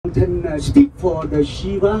mountain steep for the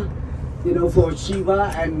Shiva, you know, for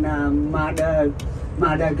Shiva and Mother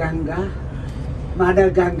Ganga. Mother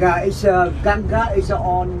Ganga is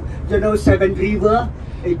on, you know, 7 river.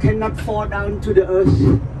 It cannot fall down to the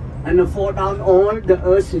earth, and fall down all the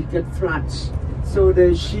earth, it get floods. So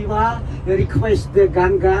the Shiva request the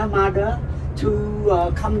Ganga Mother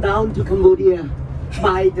to come down to Cambodia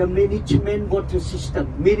by the management water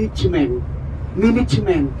system.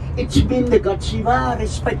 Management. It means the God Shiva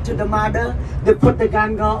respect to the mother. They put the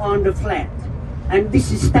Ganga on the flat. And this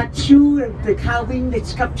is statue, the carving, the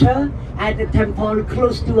sculpture at the temple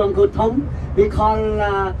close to Angkor Thom. We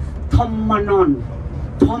call Thomanon.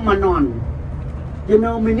 You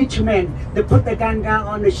know, management. They put the Ganga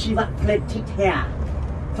on the Shiva plaited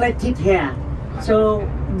hair. So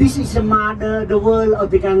this is the mother, the world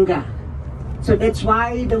of the Ganga. So that's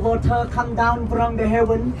why the water come down from the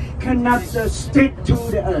heaven, cannot straight to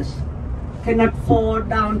the earth, cannot fall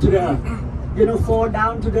down to the earth. You know, fall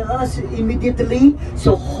down to the earth immediately.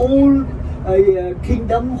 So whole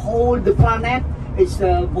kingdom, whole the planet is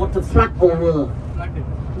water flood over.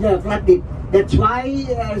 Yeah, flooded. That's why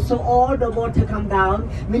so all the water come down,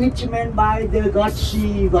 management by the God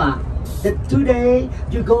Shiva. That today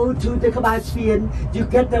you go to the Kabaspian, you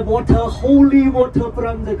get the water, holy water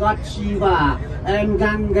from the God Shiva and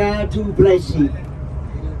Ganga to blessing.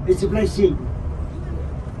 It's a blessing.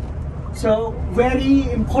 So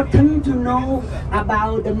very important to know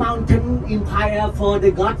about the mountain empire for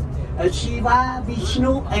the God Shiva,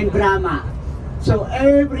 Vishnu and Brahma. So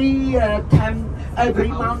every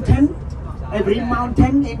mountain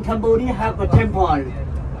in Cambodia have a temple.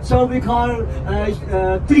 So we call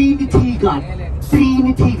Trinity God.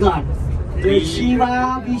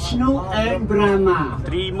 Shiva, Vishnu and Brahma.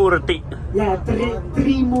 Trimurti. Yeah,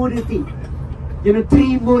 Trimurti. You know,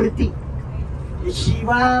 Trimurti.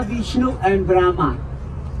 Shiva, Vishnu and Brahma.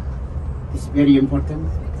 It's very important.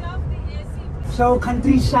 So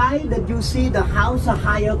countryside that you see the house are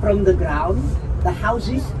higher from the ground. The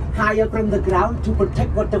houses higher from the ground to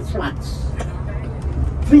protect water floods.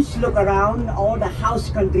 Please look around all the house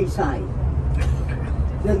countryside.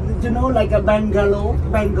 You know, like a bungalow.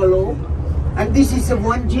 And this is a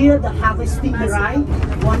 1 year the harvesting the rice,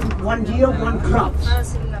 one year one crops.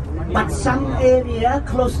 But some area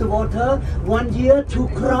close to water, 1 year 2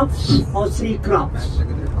 crops or 3 crops.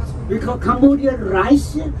 Because Cambodia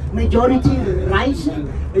rice, majority rice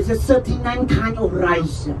is a 39 kind of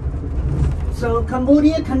rice. So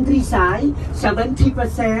Cambodia countryside,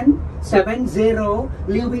 70%, 70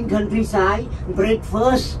 living countryside,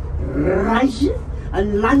 breakfast rice,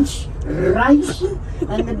 and lunch rice,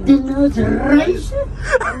 and the dinner's rice,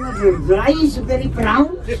 and the rice very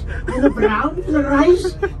brown, and the brown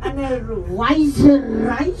rice, and the white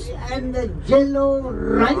rice, and the yellow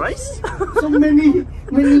rice. So many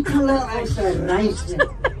color of rice.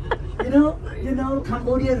 You know,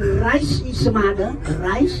 Cambodia rice is mother,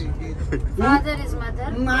 rice. Father is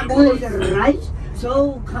mother. Mother is rice.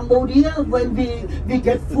 So Cambodia, when we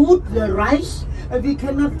get food, the rice, we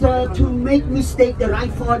cannot to make mistake the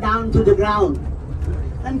rice fall down to the ground,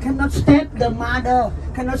 and cannot step the mother,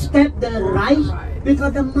 cannot step the rice,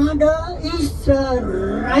 because the mother is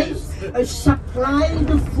rice supply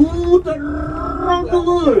the food around the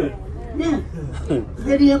world. Yeah,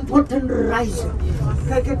 very important rice.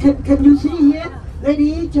 Can you see here,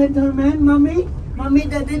 ladies, gentlemen, mommy,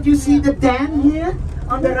 did you see the dam here?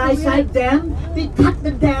 On the right side dam, we cut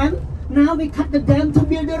the dam. Now we cut the dam to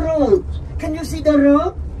build the road. Can you see the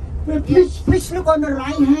road? Please look on the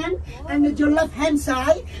right hand and your left hand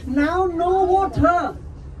side. Now no water.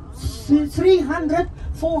 300,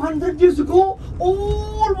 400 years ago,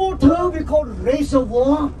 all water we call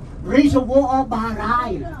reservoir or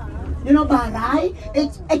barai. You know barai?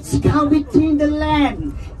 It's excavating the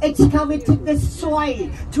land, excavating the soil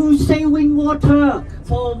to saving water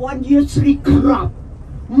for 1 year 3 crop.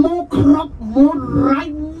 More crop, more rice,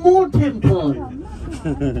 more temple.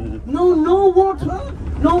 No water,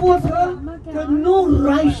 no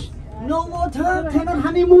rice, no water, cannot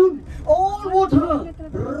honeymoon, all water,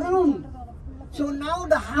 round. So now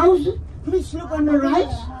the house, please look on the right,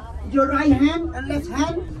 your right hand and left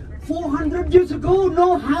hand. 400 years ago,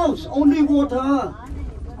 no house, only water.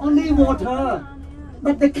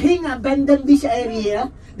 But the king abandoned this area.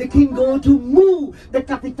 The king go to move the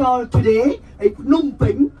capital today, Phnom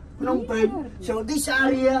Penh. So this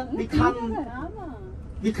area become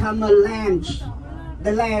a land.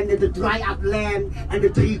 The land, the dry up land, and the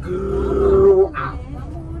tree grow up.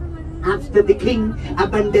 After the king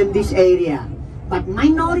abandoned this area, but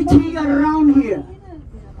minority around here.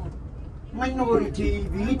 minority,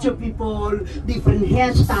 village people, different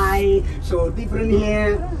hairstyle, so different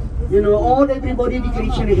hair, you know, all everybody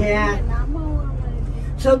decoration hair.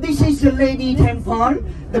 So this is the lady temple,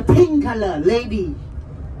 the pink color lady.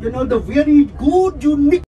 You know, the very good unique